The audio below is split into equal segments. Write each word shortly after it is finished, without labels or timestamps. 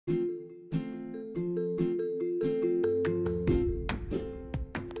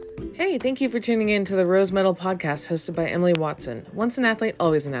Hey, thank you for tuning in to the Rose Medal podcast hosted by Emily Watson. Once an athlete,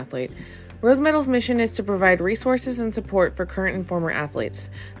 always an athlete. Rose Medal's mission is to provide resources and support for current and former athletes.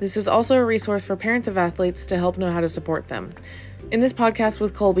 This is also a resource for parents of athletes to help know how to support them. In this podcast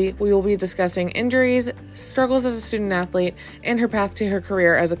with Colby, we will be discussing injuries, struggles as a student athlete, and her path to her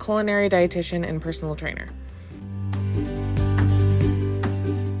career as a culinary dietitian and personal trainer.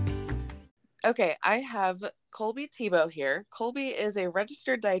 Okay, I have Colby Thibault here. Colby is a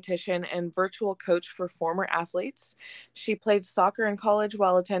registered dietitian and virtual coach for former athletes. She played soccer in college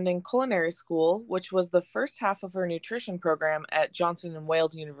while attending culinary school, which was the first half of her nutrition program at Johnson and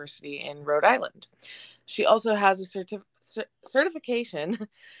Wales University in Rhode Island. She also has a certification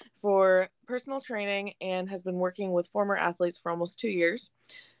for personal training and has been working with former athletes for almost 2 years.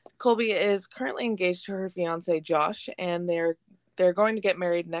 Colby is currently engaged to her fiance, Josh, and they're going to get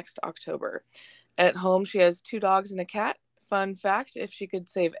married next October. At home, she has 2 dogs and a cat. Fun fact, if she could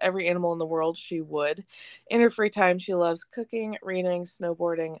save every animal in the world, she would. In her free time, she loves cooking, reading,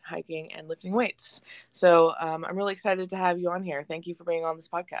 snowboarding, hiking, and lifting weights. So I'm really excited to have you on here. Thank you for being on this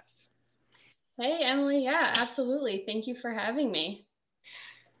podcast. Hey, Emily. Yeah, absolutely. Thank you for having me.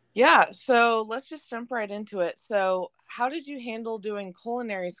 Yeah, so let's just jump right into it. So how did you handle doing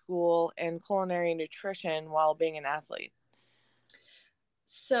culinary school and culinary nutrition while being an athlete?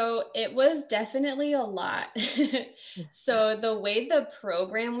 So it was definitely a lot. So the way the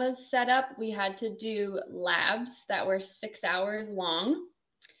program was set up, we had to do labs that were 6 hours long,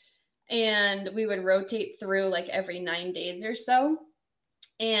 and we would rotate through like every 9 days or so.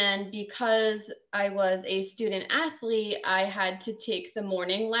 And because I was a student athlete, I had to take the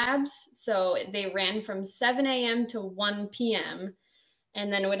morning labs. So they ran from 7 a.m. to 1 p.m.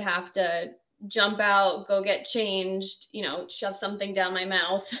 and then would have to jump out, go get changed, shove something down my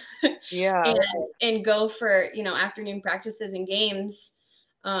mouth Yeah. and go for, afternoon practices and games.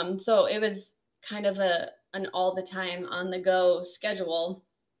 So it was kind of an all the time on the go schedule,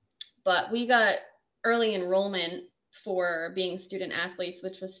 but we got early enrollment for being student athletes,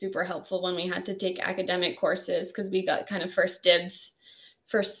 which was super helpful when we had to take academic courses because we got kind of first dibs,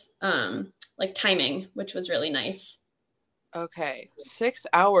 first like timing, which was really nice. Okay, 6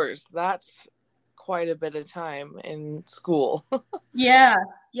 hours. That's quite a bit of time in school. Yeah.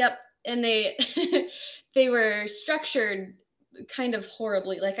 Yep. And they they were structured kind of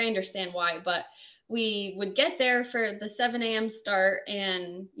horribly. Like I understand why, but we would get there for the 7 a.m. start,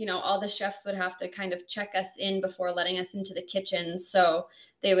 and all the chefs would have to kind of check us in before letting us into the kitchen. So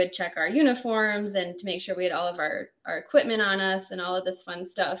they would check our uniforms and to make sure we had all of our equipment on us and all of this fun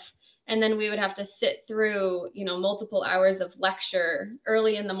stuff. And then we would have to sit through, multiple hours of lecture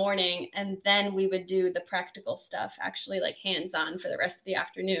early in the morning. And then we would do the practical stuff, actually like hands-on for the rest of the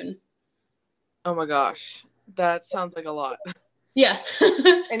afternoon. Oh my gosh, that sounds like a lot. Yeah.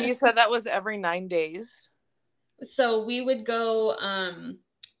 And you said that was every 9 days? So we would go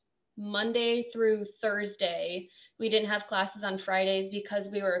Monday through Thursday. We didn't have classes on Fridays because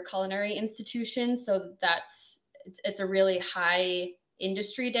we were a culinary institution. So it's a really high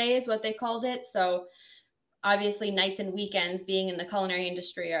industry day is what they called it. So obviously nights and weekends being in the culinary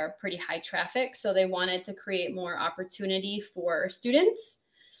industry are pretty high traffic. So they wanted to create more opportunity for students.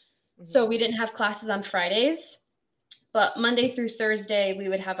 Mm-hmm. So we didn't have classes on Fridays, but Monday through Thursday, we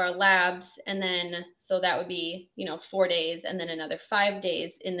would have our labs. And then, so that would be, 4 days and then another 5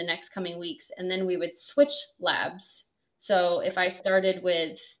 days in the next coming weeks. And then we would switch labs. So if I started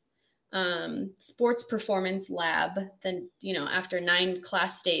with sports performance lab, then after 9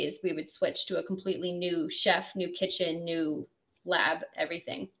 class days we would switch to a completely new chef, new kitchen, new lab,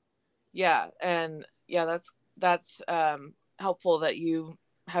 everything. Yeah, and yeah, that's helpful that you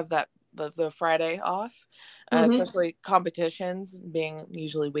have that the Friday off, Mm-hmm. Especially competitions being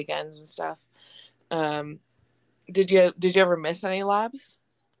usually weekends and stuff. Did you ever miss any labs?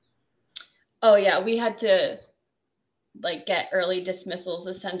 Oh yeah, we had to like get early dismissals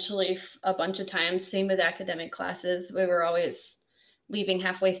essentially a bunch of times. Same with academic classes. We were always leaving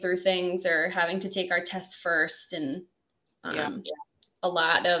halfway through things or having to take our test first, and a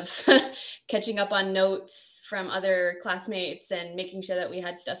lot of catching up on notes from other classmates and making sure that we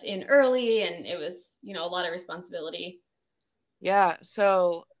had stuff in early. And it was, a lot of responsibility. Yeah.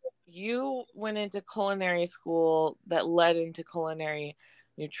 So you went into culinary school that led into culinary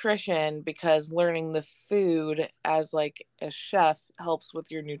nutrition because learning the food as like a chef helps with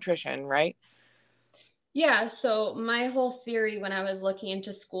your nutrition, right? Yeah. So my whole theory when I was looking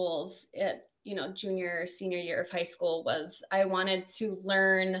into schools at, junior, senior year of high school was I wanted to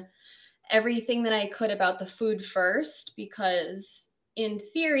learn everything that I could about the food first, because in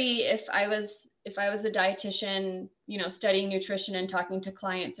theory, if I was a dietitian, studying nutrition and talking to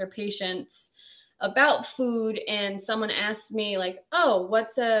clients or patients about food, and someone asked me like, "Oh,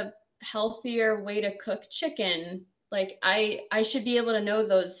 what's a healthier way to cook chicken?" Like I should be able to know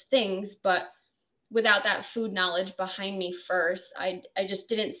those things, but without that food knowledge behind me first, I just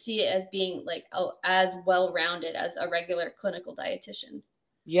didn't see it as being like as well-rounded as a regular clinical dietitian.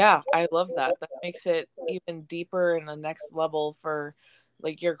 Yeah, I love that. That makes it even deeper and the next level for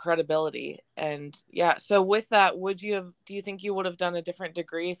like your credibility. And yeah, so with that, do you think you would have done a different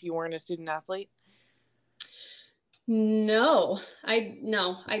degree if you weren't a student athlete? No,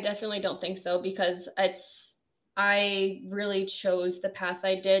 I definitely don't think so, because I really chose the path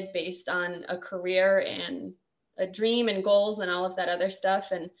I did based on a career and a dream and goals and all of that other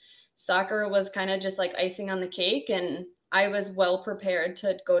stuff. And soccer was kind of just like icing on the cake. And I was well prepared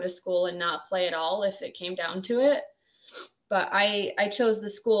to go to school and not play at all if it came down to it. But I chose the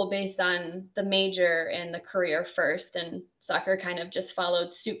school based on the major and the career first, and soccer kind of just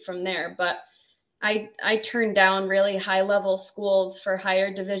followed suit from there. But I turned down really high level schools for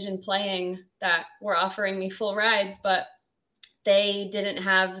higher division playing that were offering me full rides, but they didn't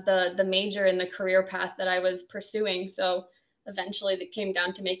have the major and the career path that I was pursuing. So eventually it came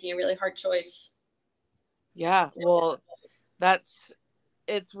down to making a really hard choice. Yeah, well, that's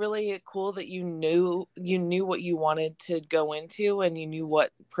it's really cool that you knew what you wanted to go into and you knew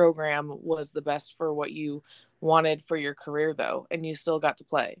what program was the best for what you wanted for your career though, and you still got to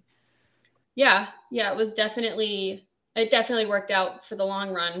play. Yeah, it definitely worked out for the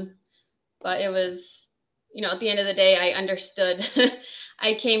long run, but it was, at the end of the day, I understood.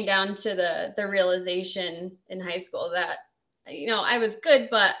 I came down to the realization in high school that, I was good,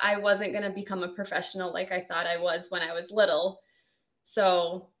 but I wasn't going to become a professional like I thought I was when I was little.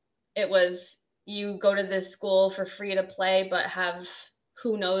 So it was, you go to this school for free to play, but have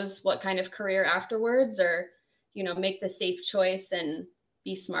who knows what kind of career afterwards, or, make the safe choice and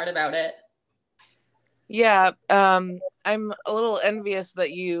be smart about it. Yeah, I'm a little envious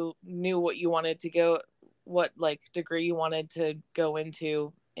that you knew what you wanted to go, what like degree you wanted to go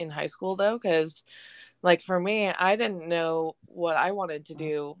into in high school though, because like for me, I didn't know what I wanted to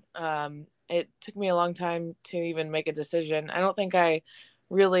do. It took me a long time to even make a decision. I don't think I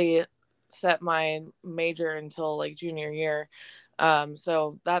really set my major until like junior year.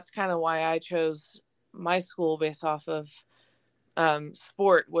 So that's kind of why I chose my school based off of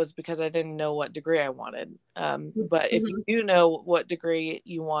sport, was because I didn't know what degree I wanted. But if you Mhm. do know what degree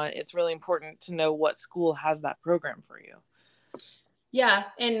you want, it's really important to know what school has that program for you. Yeah,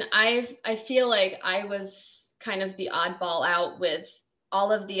 and I feel like I was kind of the oddball out with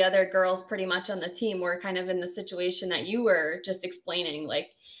all of the other girls pretty much on the team were kind of in the situation that you were just explaining, like,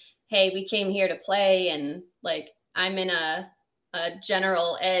 hey, we came here to play, and like I'm in a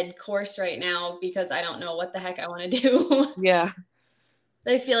general ed course right now because I don't know what the heck I want to do. Yeah,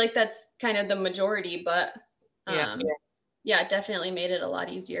 I feel like that's kind of the majority, but yeah, um yeah, it definitely made it a lot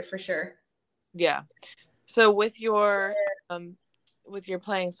easier for sure. yeah. So um with your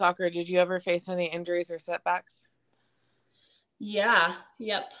playing soccer, did you ever face any injuries or setbacks? Yeah,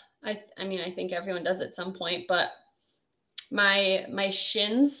 yep. I mean, I think everyone does at some point, but my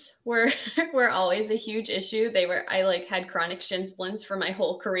shins were were always a huge issue. I like had chronic shin splints for my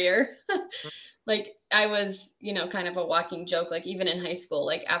whole career. Like I was, kind of a walking joke, like even in high school,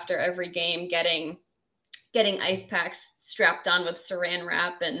 like after every game getting ice packs strapped on with saran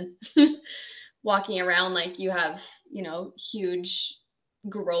wrap and walking around like you have, huge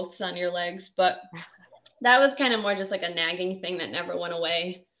growths on your legs. But that was kind of more just like a nagging thing that never went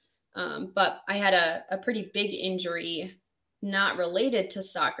away. But I had a pretty big injury, not related to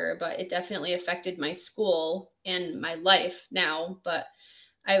soccer, but it definitely affected my school and my life now. But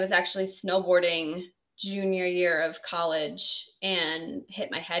I was actually snowboarding junior year of college and hit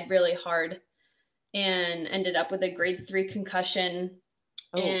my head really hard and ended up with a grade 3 concussion,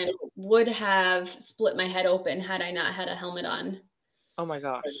 Oh, and would have split my head open had I not had a helmet on. oh my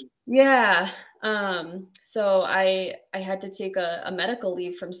gosh. Yeah. So I had to take a medical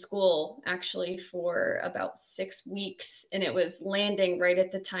leave from school actually for about 6 weeks, and it was landing right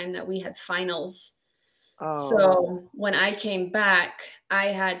at the time that we had finals. Oh, So when I came back, I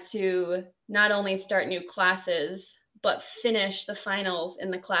had to not only start new classes, but finish the finals in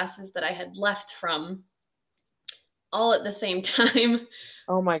the classes that I had left from all at the same time.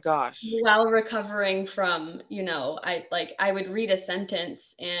 oh my gosh. While recovering from, I would read a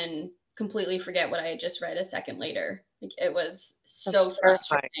sentence and completely forget what I had just read a second later. Like, it was so That's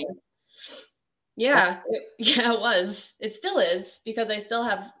terrifying. frustrating. That, Yeah, it was. It still is, because I still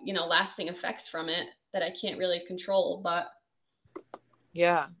have, lasting effects from it that I can't really control, but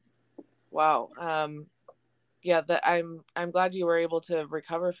Yeah. Wow. Yeah, that I'm glad you were able to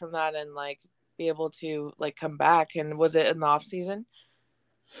recover from that and like be able to like come back. And was it in the off season?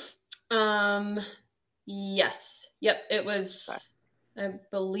 Um, yes. Yep. It Okay. was, I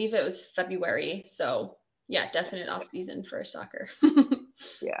believe it was February. So yeah, definite off season for soccer.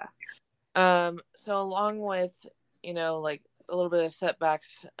 Yeah. So along with, like a little bit of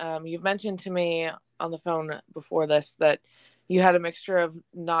setbacks, you've mentioned to me on the phone before this that you had a mixture of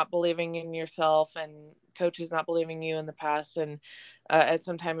not believing in yourself and coaches not believing you in the past and at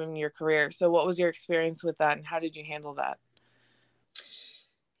some time in your career. So what was your experience with that and how did you handle that?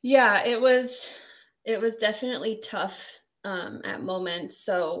 Yeah, it was definitely tough at moments.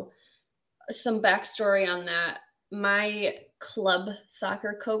 So some backstory on that. My club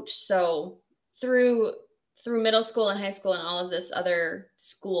soccer coach, so through through middle school and high school and all of this other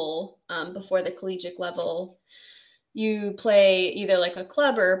school before the collegiate level, you play either like a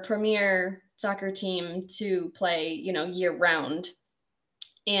club or a premier soccer team to play, year round.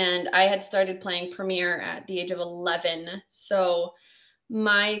 And I had started playing premier at the age of 11. So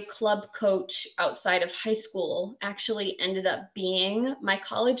my club coach outside of high school actually ended up being my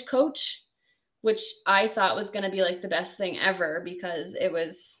college coach, which I thought was going to be like the best thing ever because it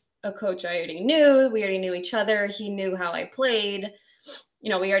was a coach I already knew. We already knew each other. He knew how I played.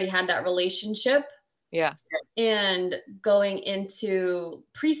 We already had that relationship. Yeah. And going into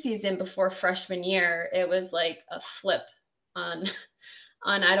preseason before freshman year, it was like a flip on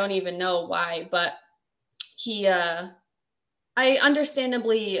on I don't even know why, but he I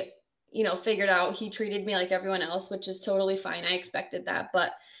understandably, figured out he treated me like everyone else, which is totally fine. I expected that,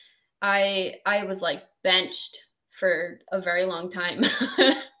 but I was like benched for a very long time.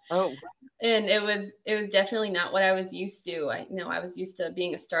 Oh, And it was definitely not what I was used to. I was used to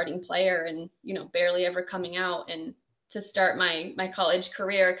being a starting player and, barely ever coming out, and to start my college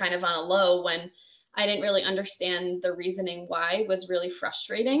career kind of on a low when I didn't really understand the reasoning why was really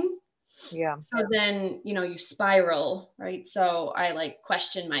frustrating. yeah. So then, you spiral, right? So I like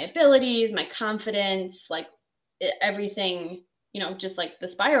question my abilities, my confidence, like everything, just like the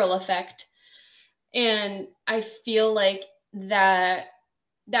spiral effect. And I feel like that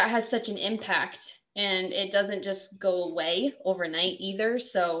has such an impact, and it doesn't just go away overnight either.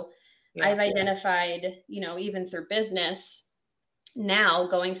 So Yeah. I've identified, even through business now,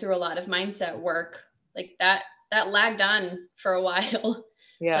 going through a lot of mindset work, like that lagged on for a while.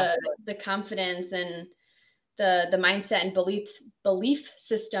 Yeah. The confidence and the mindset and belief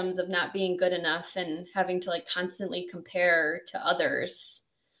systems of not being good enough and having to like constantly compare to others.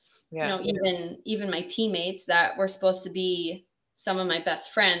 Yeah. Even my teammates that were supposed to be some of my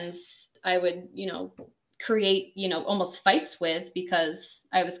best friends, I would, create, almost fights with because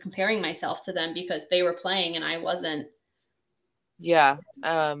I was comparing myself to them because they were playing and I wasn't. Yeah.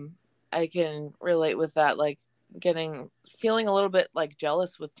 I can relate with that, like feeling a little bit like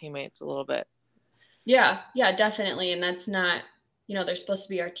jealous with teammates a little bit. Yeah, yeah, definitely. And that's not, they're supposed to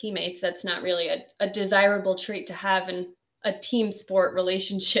be our teammates. That's not really a desirable trait to have in a team sport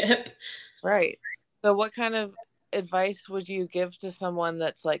relationship. Right. So what kind of advice would you give to someone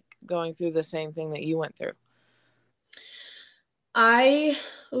that's like going through the same thing that you went through? I,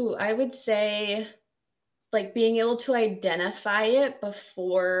 I would say like being able to identify it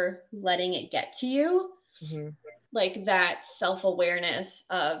before letting it get to you, Hmm. like that self-awareness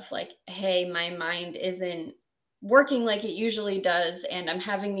of like, hey, my mind isn't working like it usually does, and I'm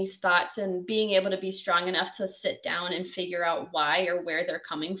having these thoughts, and being able to be strong enough to sit down and figure out why or where they're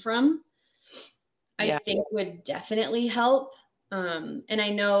coming from, I Yeah. think would definitely help. And I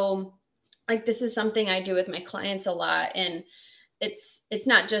know like this is something I do with my clients a lot, and it's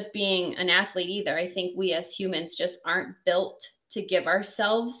not just being an athlete either. I think we as humans just aren't built to give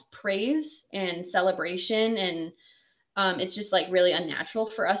ourselves praise and celebration, and it's just like really unnatural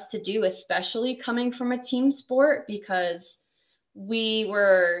for us to do, especially coming from a team sport, because we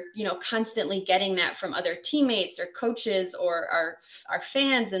were, constantly getting that from other teammates or coaches or our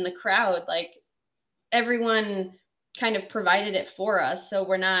fans in the crowd. Like everyone kind of provided it for us. So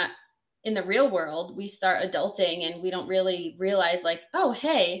we're not in the real world. We start adulting and we don't really realize, like, oh,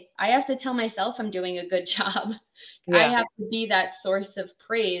 hey, I have to tell myself I'm doing a good job. I Yeah. have to be that source of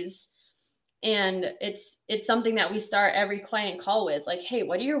praise. And it's something that we start every client call with, like, hey,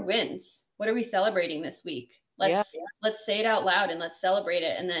 what are your wins? What are we celebrating this week? Yeah. Let's say it out loud and let's celebrate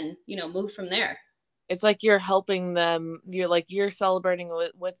it, and then, move from there. It's like you're helping them. You're celebrating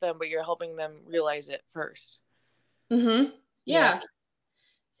with them, but you're helping them realize it first. Mm-hmm. Yeah. Yeah.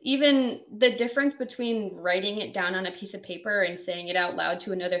 Even the difference between writing it down on a piece of paper and saying it out loud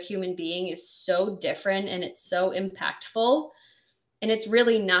to another human being is so different, and it's so impactful. And it's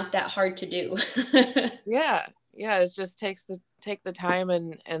really not that hard to do. Yeah. Yeah. It just take the time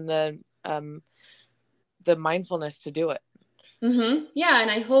and the mindfulness to do it. Yeah, and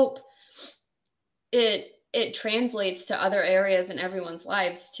I hope it translates to other areas in everyone's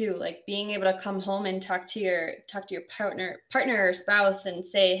lives too, like being able to come home and talk to your partner or spouse and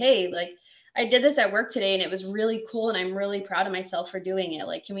say, hey, like I did this at work today and it was really cool and I'm really proud of myself for doing it,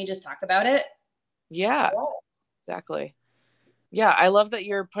 like can we just talk about it? Yeah, exactly. Yeah, I love that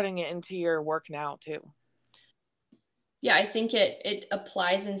you're putting it into your work now too. Yeah, I think it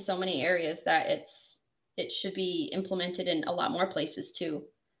applies in so many areas that it should be implemented in a lot more places too.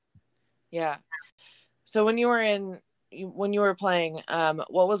 Yeah. So when you were playing,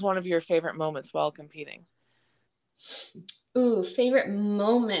 what was one of your favorite moments while competing? Ooh, favorite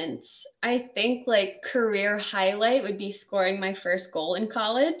moments. I think like career highlight would be scoring my first goal in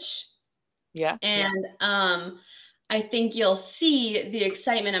college. Yeah. And I think you'll see the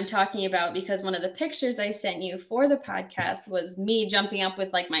excitement I'm talking about because one of the pictures I sent you for the podcast was me jumping up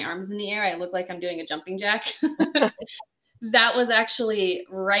with like my arms in the air. I look like I'm doing a jumping jack. That was actually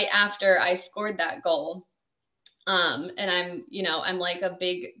right after I scored that goal. And I'm like a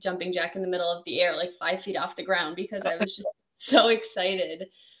big jumping jack in the middle of the air, like 5 feet off the ground because I was just so excited.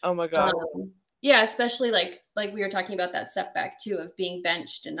 Oh my gosh. Yeah, especially like we were talking about that setback too of being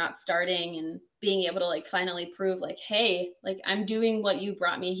benched and not starting and being able to like finally prove like, hey, like I'm doing what you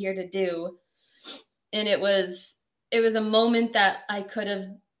brought me here to do. And it was a moment that I could have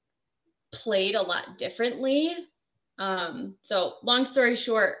played a lot differently. So long story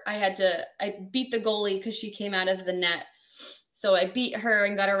short, I beat the goalie because she came out of the net. So I beat her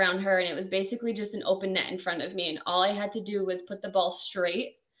and got around her, and it was basically just an open net in front of me. And all I had to do was put the ball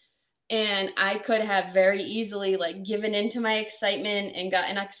straight. And I could have very easily like given into my excitement and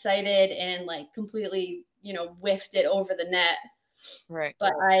gotten excited and like completely, whiffed it over the net. Right.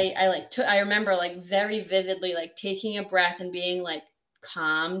 But I remember like very vividly like taking a breath and being like,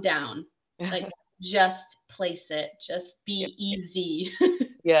 calm down. Like just place it. Just Yeah. be easy.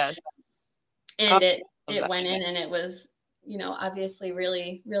 Yes. Oh, And it I love it that. went in and it was, obviously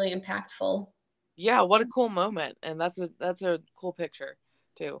really, really impactful. Yeah, what a cool moment. And that's a cool picture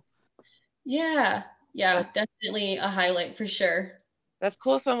too. Yeah. That, Yeah, definitely a highlight for sure. that's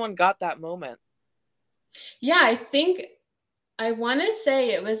cool someone got that moment. Yeah, I think I want to say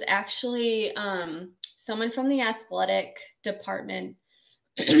it was actually someone from the athletic department.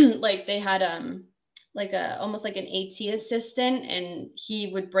 Like they had like a almost like an AT assistant, and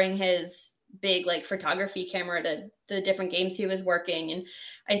he would bring his big like photography camera to the different games he was working, and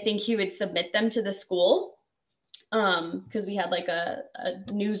I think he would submit them to the school because we had like a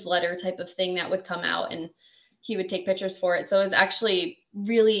newsletter type of thing that would come out, and he would take pictures for it. So it was actually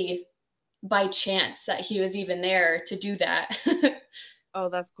really by chance that he was even there to do that. Oh,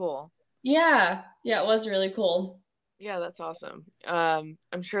 that's cool. Yeah. Yeah, it was really cool. Yeah, that's awesome. I'm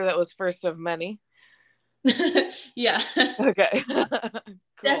sure that was first of many. Yeah. Okay. Cool.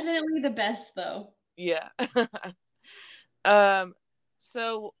 Definitely the best though. Yeah. Um,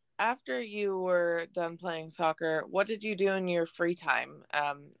 so after you were done playing soccer, what did you do in your free time,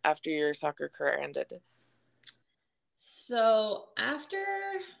 after your soccer career ended? So after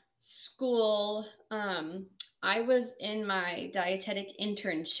school, I was in my dietetic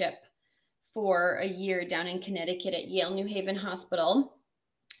internship for a year down in Connecticut at Yale New Haven Hospital.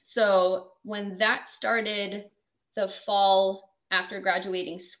 So when that started the fall after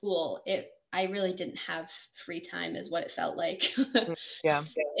graduating school, I really didn't have free time is what it felt like. Mm, yeah.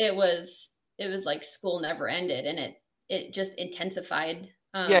 it was it was like school never ended, and it just intensified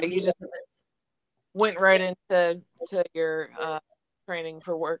Yeah, you because just it was. went right into to your training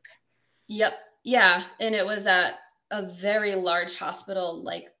for work. Yep. Yeah, and it was at a very large hospital,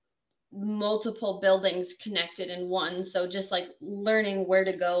 like multiple buildings connected in one, so just like learning where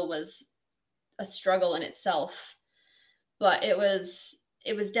to go was a struggle in itself. But it was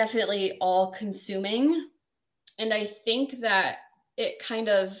definitely all consuming, and I think that it kind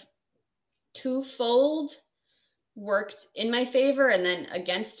of twofold worked in my favor and then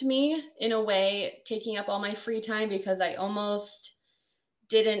against me in a way, taking up all my free time because I almost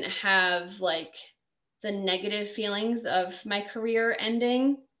didn't have like the negative feelings of my career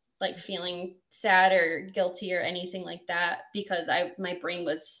ending, like feeling sad or guilty or anything like that, because my brain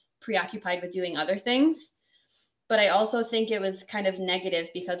was preoccupied with doing other things. But I also think it was kind of negative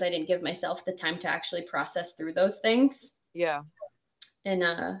because I didn't give myself the time to actually process through those things. Yeah. And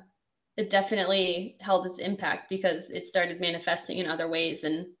it definitely held its impact because it started manifesting in other ways.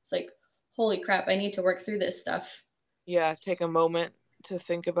 And it's like, holy crap, I need to work through this stuff. Yeah, take a moment to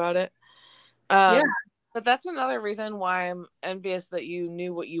think about it. Yeah. Um, But that's another reason why I'm envious that you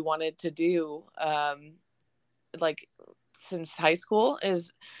knew what you wanted to do, like since high school,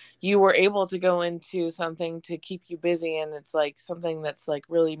 is you were able to go into something to keep you busy, and it's like something that's like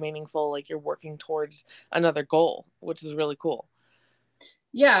really meaningful, like you're working towards another goal, which is really cool.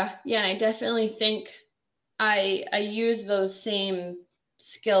 Yeah, and I definitely think I use those same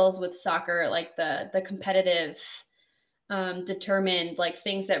skills with soccer, like the competitive, determined, like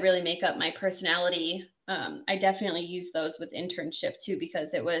things that really make up my personality. I definitely use those with internship too,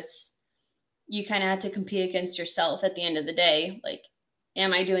 because it was, you kind of had to compete against yourself at the end of the day. Like,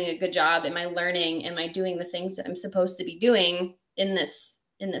 am I doing a good job? Am I learning? Am I doing the things that I'm supposed to be doing in this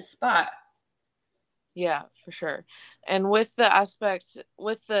spot? Yeah, for sure. And with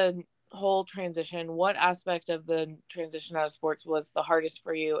the whole transition, what aspect of the transition out of sports was the hardest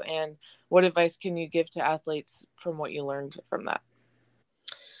for you? And what advice can you give to athletes from what you learned from that?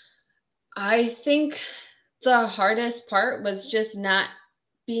 I think the hardest part was just not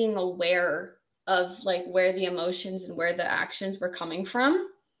being aware of like where the emotions and where the actions were coming from.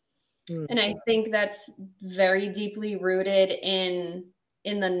 Mm. And I think that's very deeply rooted in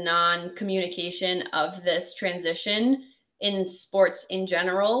the non-communication of this transition in sports in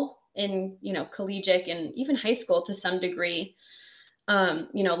general, in, you know, collegiate and even high school to some degree.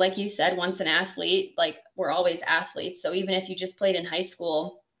 You know, like you said, once an athlete, like we're always athletes. So even if you just played in high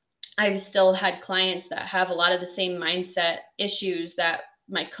school, I've still had clients that have a lot of the same mindset issues that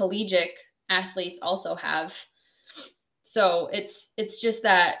my collegiate athletes also have. So it's just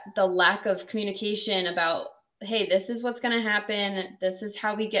that the lack of communication about, hey, this is what's going to happen, this is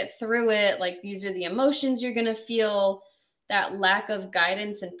how we get through it, like these are the emotions you're going to feel. That lack of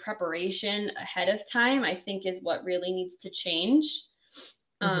guidance and preparation ahead of time, I think, is what really needs to change.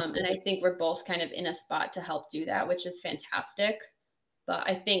 Mhm. And I think we're both kind of in a spot to help do that, which is fantastic. But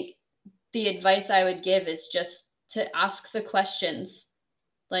I think the advice I would give is just to ask the questions.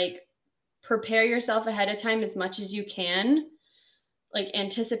 Like, prepare yourself ahead of time as much as you can. Like,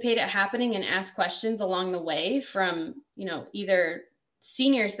 anticipate it happening and ask questions along the way from, you know, either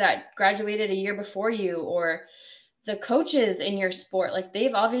seniors that graduated a year before you or the coaches in your sport. Like,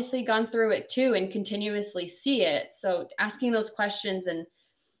 they've obviously gone through it too and continuously see it. So asking those questions and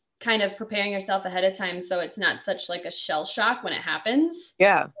kind of preparing yourself ahead of time so it's not such like a shell shock when it happens.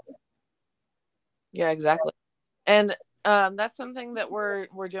 Yeah. Yeah, exactly. And that's something that we're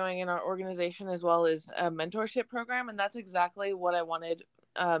doing in our organization as well, as a mentorship program, and that's exactly what I wanted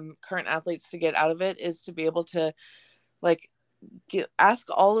current athletes to get out of it, is to be able to like ask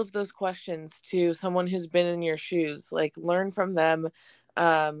all of those questions to someone who's been in your shoes, like learn from them,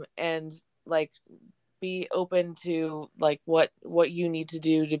 and like be open to like what you need to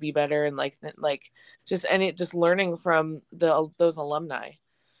do to be better, and like just learning from those alumni.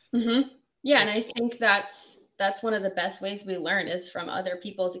 Mm-hmm. Yeah, Yeah. and I think that's one of the best ways we learn is from other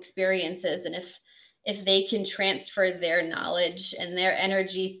people's experiences, and if they can transfer their knowledge and their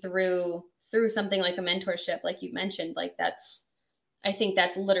energy through something like a mentorship, like you mentioned, like that's, I think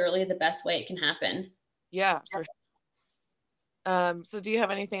that's literally the best way it can happen. Yeah, for sure. So do you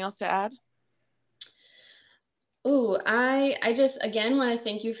have anything else to add? Ooh, I just again want to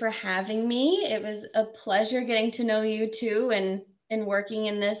thank you for having me. It was a pleasure getting to know you too and working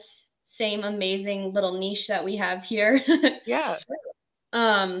in this same amazing little niche that we have here. Yeah.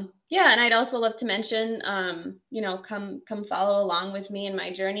 Yeah, and I'd also love to mention, you know, come follow along with me in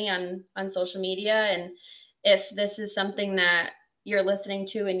my journey on social media. And if this is something that you're listening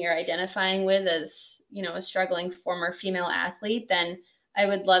to and you're identifying with as, you know, a struggling former female athlete, then I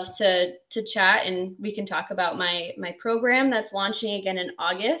would love to chat and we can talk about my program that's launching again in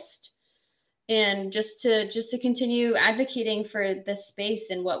August. And just to continue advocating for this space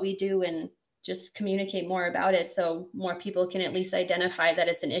and what we do and just communicate more about it so more people can at least identify that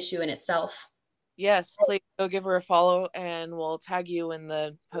it's an issue in itself. Yes, please go give her a follow, and we'll tag you in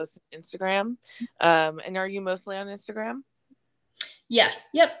the post on Instagram. And are you mostly on Instagram? Yeah.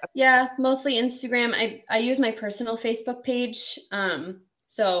 Yep. Yeah. Mostly Instagram. I use my personal Facebook page.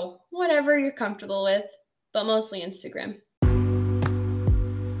 So whatever you're comfortable with, but mostly Instagram.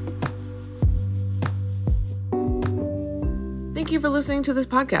 Thank you for listening to this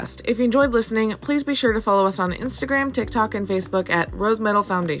podcast. If you enjoyed listening, please be sure to follow us on Instagram, TikTok, and Facebook at Rose Medal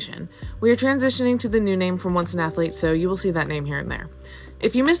Foundation. We are transitioning to the new name from Once an Athlete, so you will see that name here and there.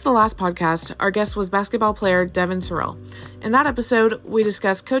 If you missed the last podcast, our guest was basketball player Devin Sorrell. In that episode, we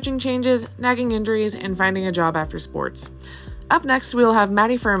discussed coaching changes, nagging injuries, and finding a job after sports. Up next, we will have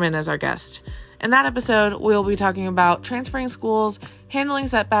Maddie Furman as our guest. In that episode, we'll be talking about transferring schools, handling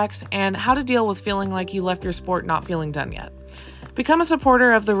setbacks, and how to deal with feeling like you left your sport not feeling done yet. Become a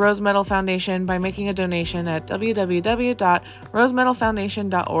supporter of the Rose Medal Foundation by making a donation at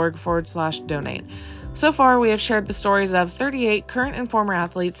www.rosemedalfoundation.org/donate. So far, we have shared the stories of 38 current and former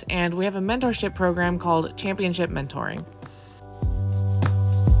athletes, and we have a mentorship program called Championship Mentoring.